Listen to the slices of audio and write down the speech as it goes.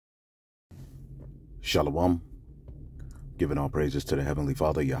Shalom, giving all praises to the Heavenly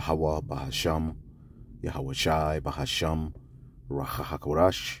Father, Yahweh, Bahasham, Yahweh Shai, Bahasham,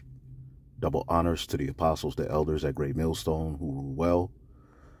 Rachahakorash. Double honors to the apostles, the elders at Great Millstone who rule well.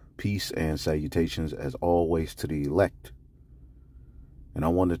 Peace and salutations as always to the elect. And I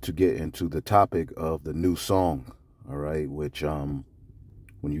wanted to get into the topic of the new song, all right, which when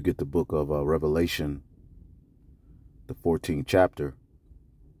you get the book of Revelation, the 14th chapter,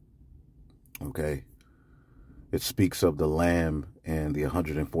 okay, it speaks of the Lamb and the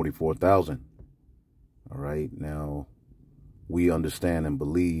 144,000. All right. Now, we understand and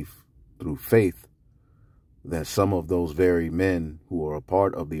believe through faith that some of those very men who are a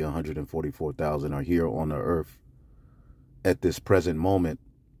part of the 144,000 are here on the earth at this present moment.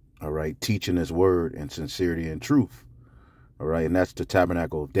 All right. Teaching his word in sincerity and truth. All right. And that's the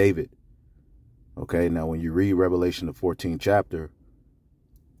tabernacle of David. Okay. Now, when you read Revelation, the 14th chapter,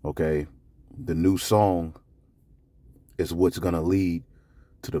 okay, the new song is what's going to lead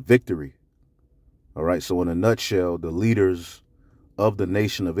to the victory. All right. So in a nutshell, the leaders of the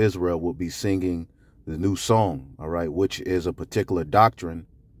nation of Israel will be singing the new song. All right. Which is a particular doctrine.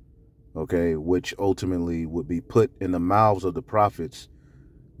 Okay. Which ultimately would be put in the mouths of the prophets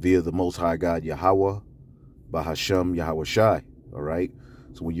via the Most High God, Yahweh, Bahasham, Yahweh Shai. All right.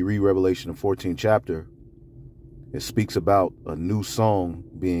 So when you read Revelation, the 14th chapter, it speaks about a new song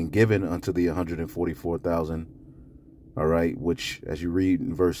being given unto the 144,000. All right, which as you read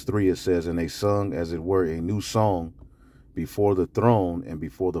in verse 3, it says, and they sung as it were a new song before the throne and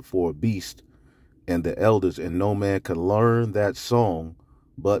before the four beasts and the elders, and no man could learn that song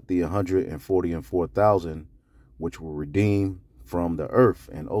but the 144,000 which were redeemed from the earth.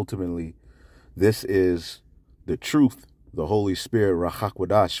 And ultimately, this is the truth, the Holy Spirit,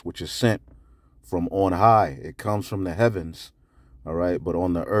 Rachakwadash, which is sent from on high. It comes from the heavens, all right, but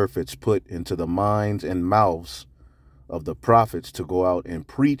on the earth it's put into the minds and mouths of the prophets to go out and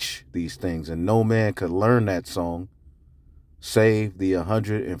preach these things, and no man could learn that song save the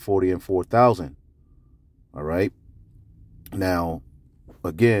 144,000. All right. Now,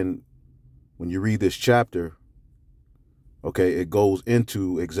 again, when you read this chapter, okay, it goes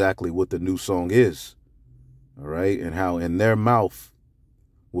into exactly what the new song is. All right. And how in their mouth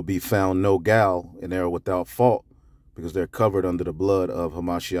will be found no guile, and they are without fault, because they're covered under the blood of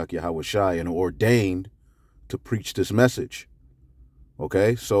Hamashiach Yahweh Shai and ordained to preach this message.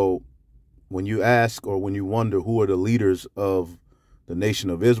 Okay, so when you ask or when you wonder who are the leaders of the nation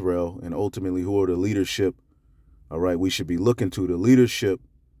of Israel and ultimately who are the leadership, all right, we should be looking to the leadership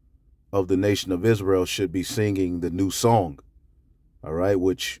of the nation of Israel should be singing the new song, all right,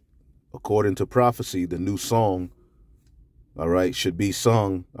 which according to prophecy, the new song, all right, should be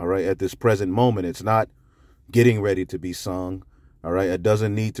sung, all right, at this present moment. It's not getting ready to be sung. All right, it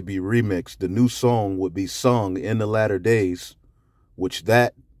doesn't need to be remixed. The new song would be sung in the latter days, which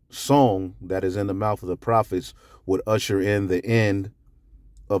that song that is in the mouth of the prophets would usher in the end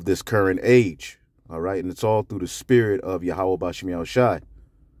of this current age. All right, and it's all through the spirit of Yahweh Bashim Yahweh Shai.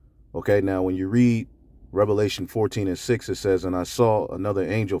 Okay, now when you read Revelation 14:6, it says, and I saw another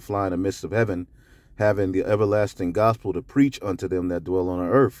angel fly in the midst of heaven, having the everlasting gospel to preach unto them that dwell on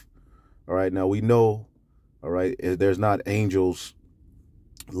the earth. All right, now we know, all right, there's not angels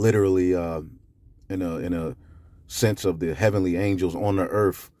literally in a sense of the heavenly angels on the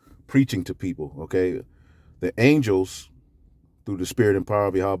earth preaching to people. Okay, the angels through the spirit and power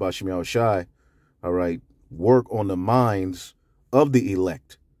of Yahweh Bashim Yahweh Shai, all right, work on the minds of the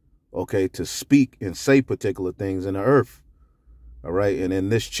elect, okay, to speak and say particular things in the earth. All right, and in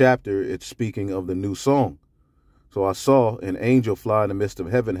this chapter, it's speaking of the new song. So I saw an angel fly in the midst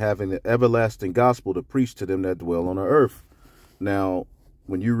of heaven, having the everlasting gospel to preach to them that dwell on the earth. Now,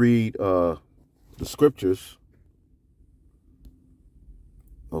 when you read the scriptures,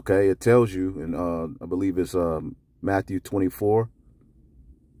 okay, it tells you, and I believe it's Matthew 24.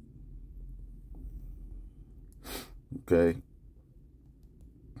 Okay.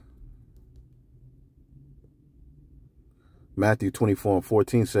 Matthew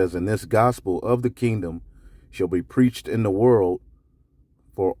 24:14 says, and this gospel of the kingdom shall be preached in the world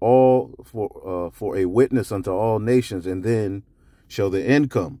for a witness unto all nations, and then shall the end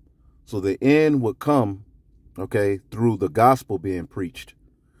come. So the end would come, okay, through the gospel being preached.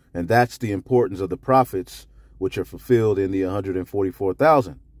 And that's the importance of the prophets, which are fulfilled in the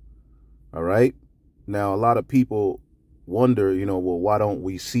 144,000. All right. Now, a lot of people wonder, you know, well, why don't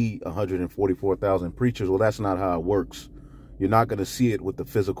we see 144,000 preachers? Well, that's not how it works. You're not going to see it with the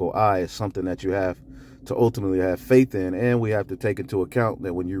physical eye. It's something that you have to ultimately have faith in. And we have to take into account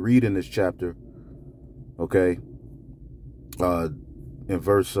that when you read in this chapter, okay, in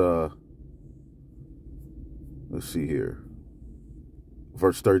verse Let's see here.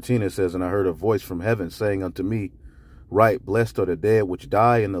 Verse 13, it says, and I heard a voice from heaven saying unto me, Right, blessed are the dead which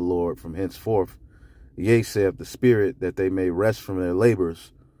die in the Lord from henceforth. Yea, saith the Spirit, that they may rest from their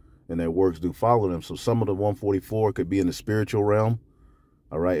labors, and their works do follow them. So some of the 144 could be in the spiritual realm,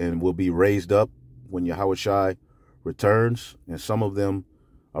 all right, and will be raised up when Yahushua returns. And some of them,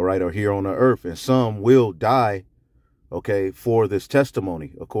 all right, are here on the earth. And some will die, okay, for this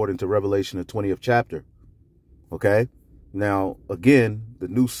testimony, according to Revelation, the 20th chapter. Okay. Now, again, the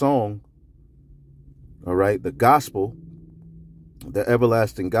new song, all right, the gospel, the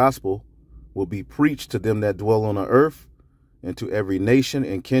everlasting gospel will be preached to them that dwell on the earth and to every nation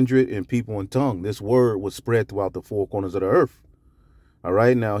and kindred and people and tongue. This word was spread throughout the four corners of the earth. All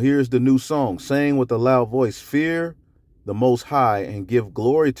right. Now, here's the new song, saying with a loud voice, fear the Most High and give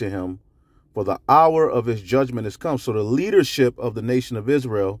glory to him, for the hour of his judgment is come. So the leadership of the nation of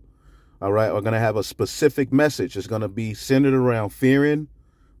Israel, all right, are going to have a specific message. It's going to be centered around fearing,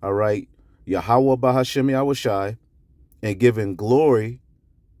 all right, Yahweh Bahashem Yahushai, and giving glory,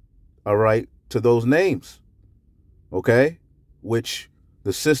 all right, to those names, okay, which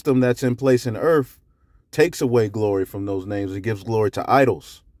the system that's in place in earth takes away glory from those names and gives glory to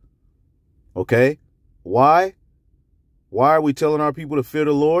idols, okay? Why? Why are we telling our people to fear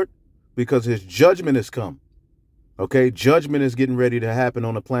the Lord? Because his judgment has come. Okay, judgment is getting ready to happen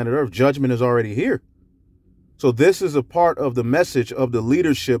on the planet Earth. Judgment is already here. So this is a part of the message of the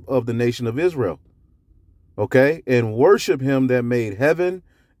leadership of the nation of Israel. Okay, and worship him that made heaven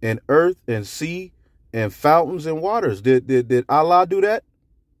and earth and sea and fountains and waters. Did Allah do that?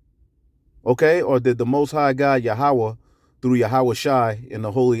 Okay, or did the Most High God Yahweh through Yahushai and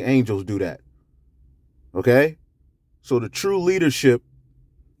the holy angels do that? Okay, so the true leadership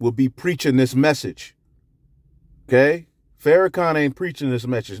will be preaching this message. Okay, Farrakhan ain't preaching this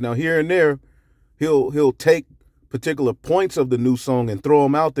message. Now here and there, he'll take particular points of the new song and throw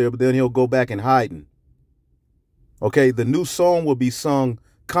them out there, but then he'll go back and hiding. Okay, the new song will be sung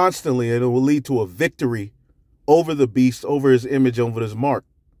constantly, and it will lead to a victory over the beast, over his image, over his mark.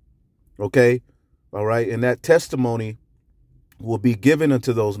 Okay, all right, and that testimony will be given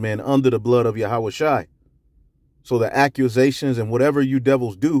unto those men under the blood of Yahushai. So the accusations and whatever you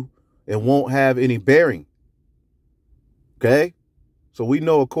devils do, it won't have any bearing. Okay, so we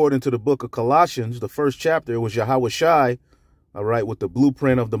know according to the book of Colossians, the first chapter, it was Yahushai, all right, with the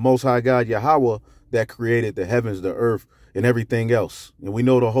blueprint of the Most High God Yahweh that created the heavens, the earth, and everything else. And we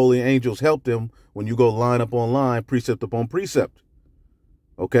know the holy angels helped him when you go line up on line, precept upon precept.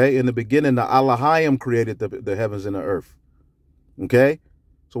 Okay, in the beginning, the Elohim created the heavens and the earth. Okay,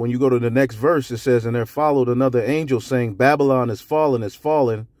 so when you go to the next verse, it says, and there followed another angel saying, Babylon is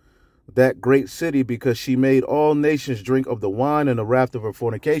fallen, that great city, because she made all nations drink of the wine and the wrath of her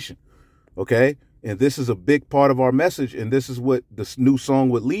fornication. Okay, and this is a big part of our message, and this is what this new song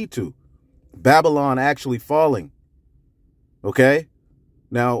would lead to. Babylon actually falling. Okay,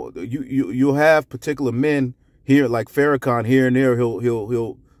 now you'll have particular men here, like Farrakhan, here and there.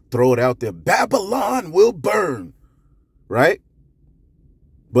 He'll throw it out there. Babylon will burn, right?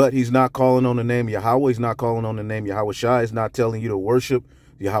 But he's not calling on the name Yahweh. He's not calling on the name Yahushai. He's not telling you to worship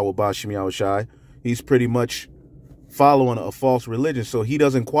Yahweh Bashim Yahushai. He's pretty much following a false religion. So he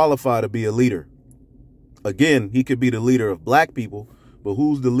doesn't qualify to be a leader. Again, he could be the leader of black people, but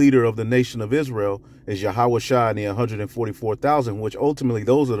who's the leader of the nation of Israel is Yahushai and the 144,000, which ultimately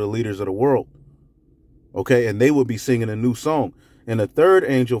those are the leaders of the world. Okay, and they will be singing a new song. And the third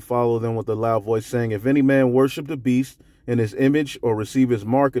angel followed them with a loud voice saying, if any man worship the beast in his image or receive his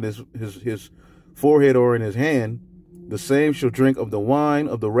mark in his forehead or in his hand, the same shall drink of the wine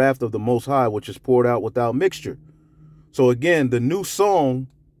of the wrath of the Most High, which is poured out without mixture. So again, the new song,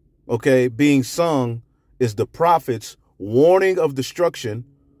 okay, being sung is the prophets warning of destruction,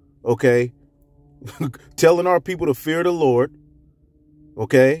 okay, telling our people to fear the Lord,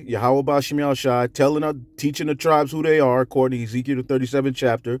 okay, Yahweh Bashim Yahushai, teaching the tribes who they are, according to Ezekiel the 37th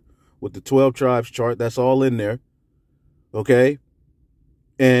chapter, with the 12 tribes chart, that's all in there, okay,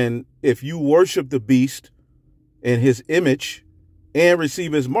 and if you worship the beast and his image and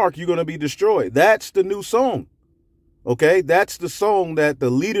receive his mark, you're going to be destroyed. That's the new song, okay, that's the song that the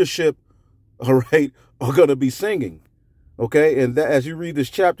leadership, all right, are going to be singing. Okay, and that, as you read this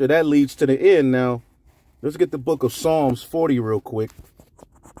chapter, that leads to the end. Now, let's get the book of Psalms 40 real quick.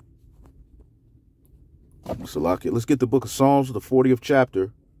 Let's get the book of Psalms, the 40th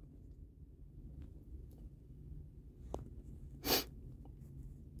chapter.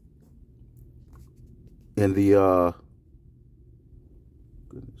 In the,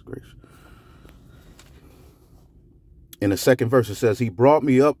 goodness gracious. In the second verse, it says, he brought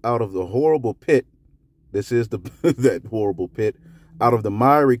me up out of the horrible pit This is the that horrible pit. Out of the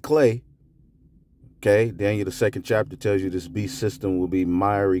miry clay. Okay, Daniel, the 2nd chapter tells you this beast system will be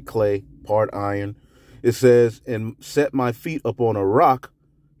miry clay, part iron. It says, and set my feet upon a rock,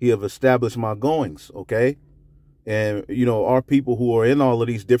 he have established my goings. Okay. And, you know, our people who are in all of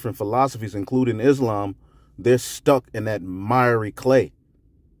these different philosophies, including Islam, they're stuck in that miry clay.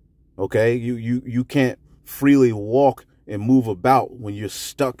 Okay. You can't freely walk and move about when you're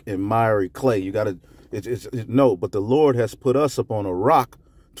stuck in miry clay. You got to, no, but the Lord has put us upon a rock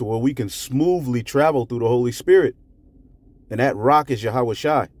to where we can smoothly travel through the Holy Spirit. And that rock is Yahweh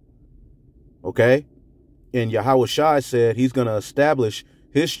Shai. Okay. And Yahweh Shai said he's going to establish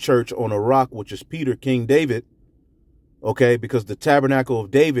his church on a rock, which is Peter, King David. Okay. Because the tabernacle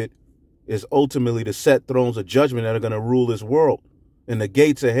of David is ultimately the set thrones of judgment that are going to rule this world. And the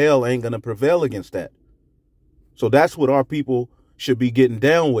gates of hell ain't going to prevail against that. So that's what our people should be getting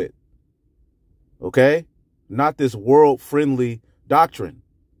down with. Okay. Not this world friendly doctrine.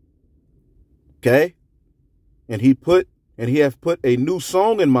 Okay. And he hath put a new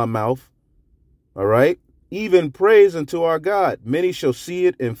song in my mouth. All right. Even praise unto our God. Many shall see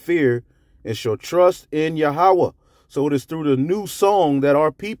it and fear and shall trust in Yahweh. So it is through the new song that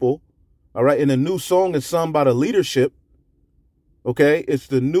our people, all right, and the new song is sung by the leadership. Okay. It's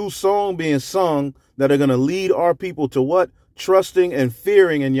the new song being sung that are going to lead our people to what? Trusting and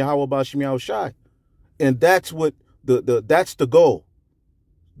fearing in Yahweh B'Shem Yahushai. And that's what that's the goal.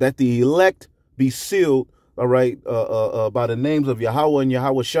 That the elect be sealed, all right, by the names of Yahweh and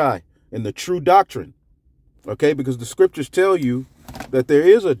Yahweh Shai in the true doctrine. Okay, because the scriptures tell you that there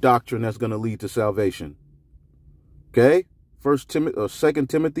is a doctrine that's going to lead to salvation. Okay, 2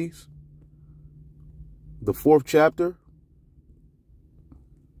 Timothy, the 4th chapter.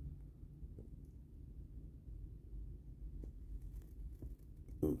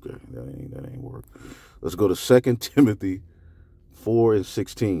 Okay, that ain't work. Let's go to 2 Timothy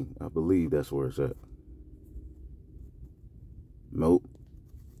 4:16. I believe that's where it's at. Nope.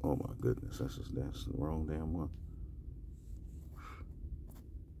 Oh my goodness, that's the wrong damn one.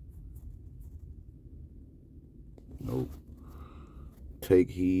 Nope. Take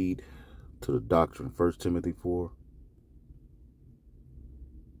heed to the doctrine. 1 Timothy 4.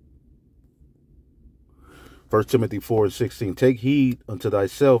 1 Timothy 4:16. Take heed unto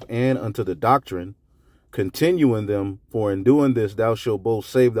thyself and unto the doctrine. Continue in them, for in doing this thou shalt both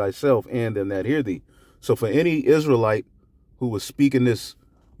save thyself and them that hear thee. So for any Israelite who was speaking this,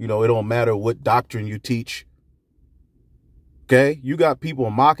 you know, it don't matter what doctrine you teach. Okay, you got people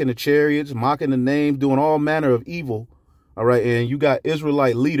mocking the chariots, mocking the name, doing all manner of evil. All right, and you got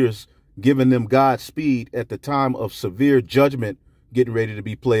Israelite leaders giving them Godspeed at the time of severe judgment getting ready to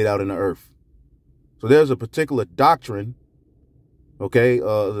be played out in the earth. So there's a particular doctrine. Okay,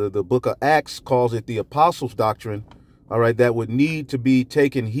 the book of Acts calls it the apostles' doctrine. All right, that would need to be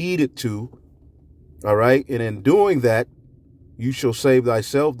taken heeded to. All right, and in doing that, you shall save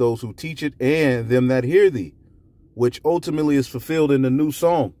thyself, those who teach it, and them that hear thee, which ultimately is fulfilled in the new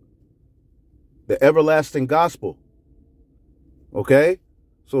song, the everlasting gospel. Okay,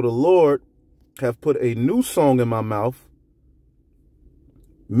 so the Lord have put a new song in my mouth.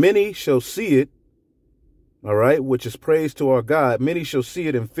 Many shall see it. All right, which is praise to our God. Many shall see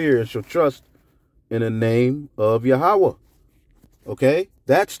it and fear and shall trust in the name of Yahweh. Okay,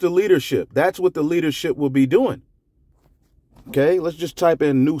 that's the leadership. That's what the leadership will be doing. Okay, let's just type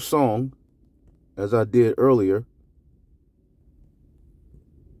in new song as I did earlier.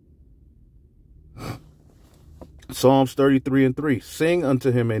 Psalms 33:3. Sing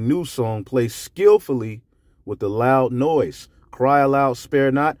unto him a new song, play skillfully with a loud noise. Cry aloud,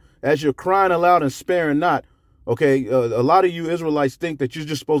 spare not. As you're crying aloud and sparing not, okay, a lot of you Israelites think that you're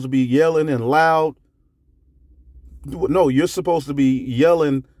just supposed to be yelling and loud. No, you're supposed to be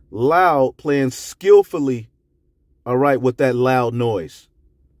yelling loud, playing skillfully, all right, with that loud noise.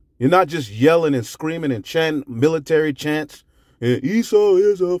 You're not just yelling and screaming and chanting military chants. And Esau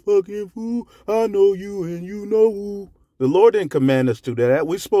is a fucking fool. I know you and you know who. The Lord didn't command us to do that.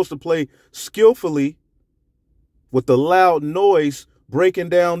 We're supposed to play skillfully with the loud noise, breaking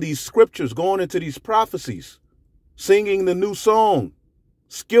down these scriptures, going into these prophecies, singing the new song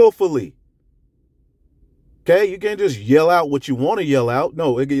skillfully. Okay, you can't just yell out what you want to yell out.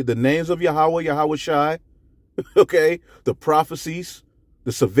 No, the names of Yahweh, Yahweh Shai, okay, the prophecies,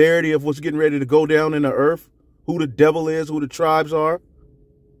 the severity of what's getting ready to go down in the earth, who the devil is, who the tribes are,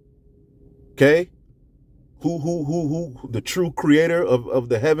 okay, who the true creator of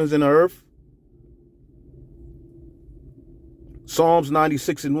the heavens and the earth. Psalms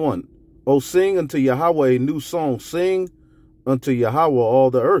 96:1. Oh, sing unto Yahweh a new song. Sing unto Yahweh all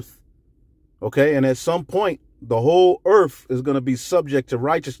the earth. Okay. And at some point, the whole earth is going to be subject to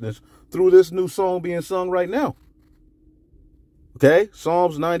righteousness through this new song being sung right now. Okay.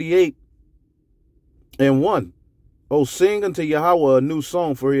 Psalms 98:1. Oh, sing unto Yahweh a new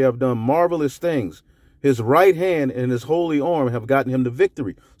song, for he have done marvelous things. His right hand and his holy arm have gotten him the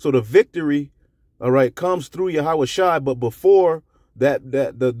victory. So the victory, all right, comes through Yahweh Shai. But before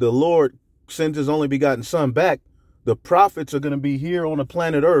the Lord sends his only begotten son back, the prophets are going to be here on the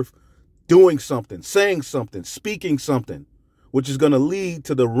planet Earth doing something, saying something, speaking something, which is going to lead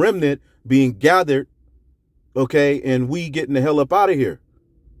to the remnant being gathered, okay, and we getting the hell up out of here.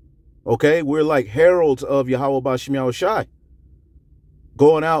 Okay, we're like heralds of Yahweh B'Shem Yahweh Shai,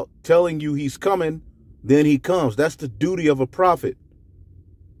 going out telling you he's coming, then he comes. That's the duty of a prophet.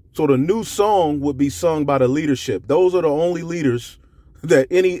 So the new song would be sung by the leadership. Those are the only leaders that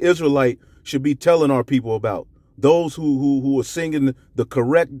any Israelite should be telling our people about. Those who are singing the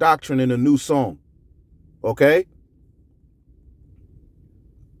correct doctrine in a new song. Okay?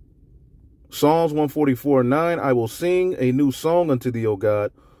 Psalms 144:9, I will sing a new song unto thee, O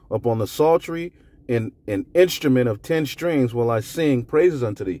God. Upon the psaltery and an instrument of 10 strings will I sing praises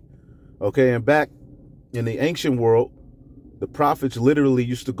unto thee. Okay, and back in the ancient world, the prophets literally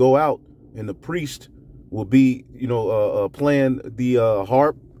used to go out and the priest will be, playing the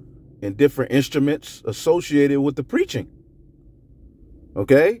harp and different instruments associated with the preaching.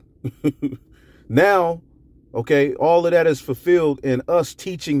 Okay? Now, okay, all of that is fulfilled in us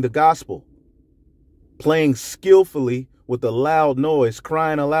teaching the gospel, playing skillfully with a loud noise,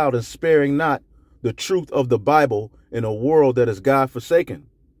 crying aloud and sparing not the truth of the Bible in a world that is God-forsaken.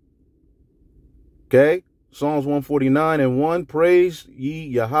 Okay? Psalms 149:1, praise ye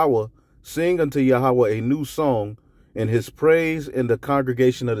Yahweh, sing unto Yahweh a new song, and his praise in the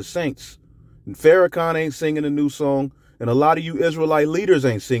congregation of the saints. And Farrakhan ain't singing a new song, and a lot of you Israelite leaders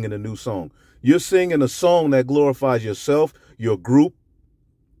ain't singing a new song. You're singing a song that glorifies yourself, your group,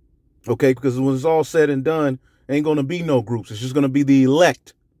 okay? Because when it's all said and done, ain't going to be no groups. It's just going to be the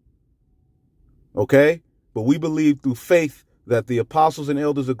elect, okay? But we believe through faith that the apostles and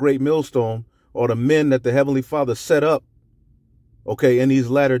elders of Great Millstone are the men that the Heavenly Father set up, okay, in these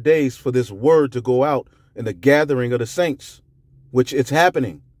latter days for this word to go out in the gathering of the saints, which it's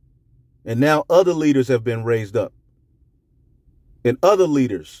happening. And now other leaders have been raised up. And other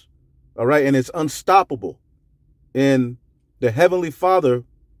leaders, all right, and it's unstoppable. And the Heavenly Father,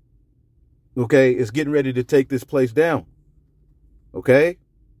 okay, is getting ready to take this place down. Okay?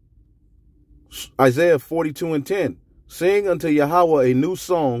 Isaiah 42:10. Sing unto Yahweh a new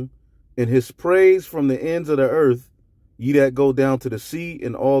song, in his praise from the ends of the earth, ye that go down to the sea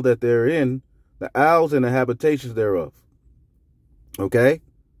and all that therein, the isles and the habitations thereof. Okay?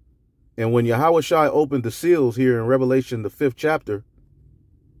 And when Yahweh Shai opened the seals here in Revelation, the 5th chapter,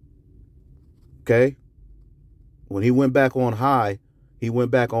 okay, when he went back on high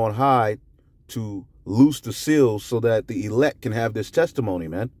to loose the seals so that the elect can have this testimony,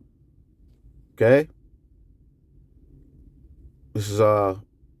 man. Okay? This is,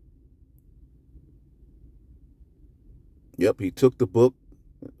 yep, he took the book.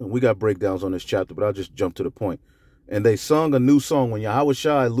 And we got breakdowns on this chapter, but I'll just jump to the point. And they sung a new song. When Yahweh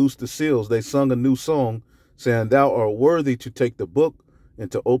Shai loosed the seals, they sung a new song, saying, thou art worthy to take the book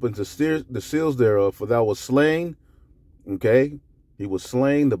and to open the seals thereof, for thou wast slain. Okay? He was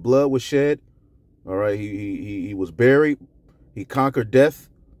slain. The blood was shed. All right? He was buried. He conquered death.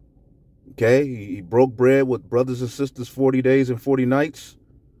 Okay? He broke bread with brothers and sisters 40 days and 40 nights.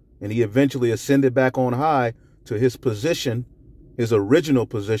 And he eventually ascended back on high to his position, his original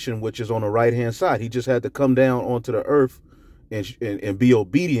position, which is on the right-hand side. He just had to come down onto the earth and be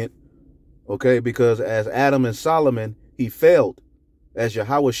obedient, okay? Because as Adam and Solomon, he failed. As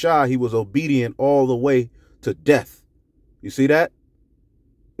Yahweh Shai, he was obedient all the way to death. You see that?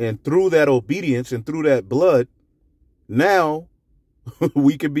 And through that obedience and through that blood, now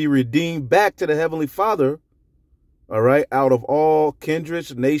we can be redeemed back to the Heavenly Father, all right, out of all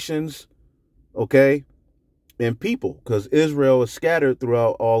kindreds, nations, okay, and people, because Israel is scattered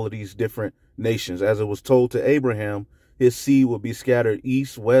throughout all of these different nations. As it was told to Abraham, his seed will be scattered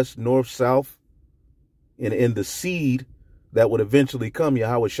east, west, north, south. And in the seed that would eventually come,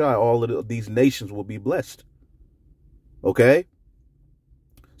 Yahweh Shai, all of these nations will be blessed. Okay?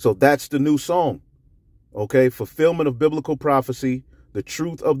 So that's the new song. Okay? Fulfillment of biblical prophecy, the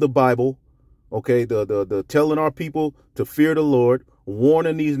truth of the Bible. Okay? The telling our people to fear the Lord,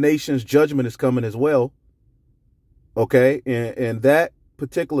 warning these nations judgment is coming as well. Okay, and that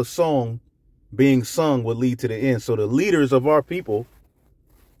particular song being sung would lead to the end. So the leaders of our people,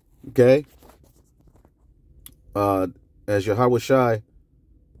 okay, as Yahweh Shai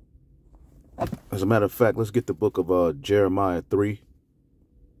As a matter of fact, let's get the book of Jeremiah 3.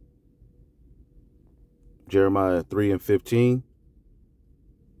 Jeremiah 3 and 15.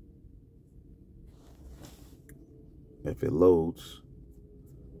 If it loads.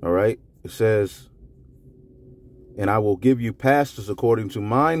 All right. It says, and I will give you pastors according to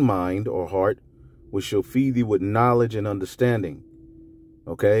mine mind or heart, which shall feed thee with knowledge and understanding.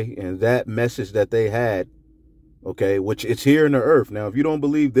 Okay. And that message that they had, okay, which it's here in the earth. Now, if you don't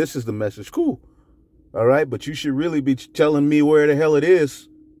believe this is the message, cool. All right. But you should really be telling me where the hell it is.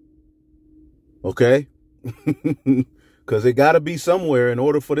 Okay. Because it got to be somewhere. In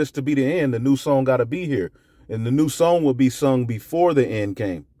order for this to be the end, the new song got to be here. And the new song will be sung before the end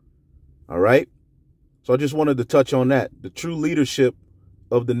came. All right. So I just wanted to touch on that. The true leadership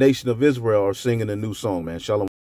of the nation of Israel are singing a new song, man. Shalom.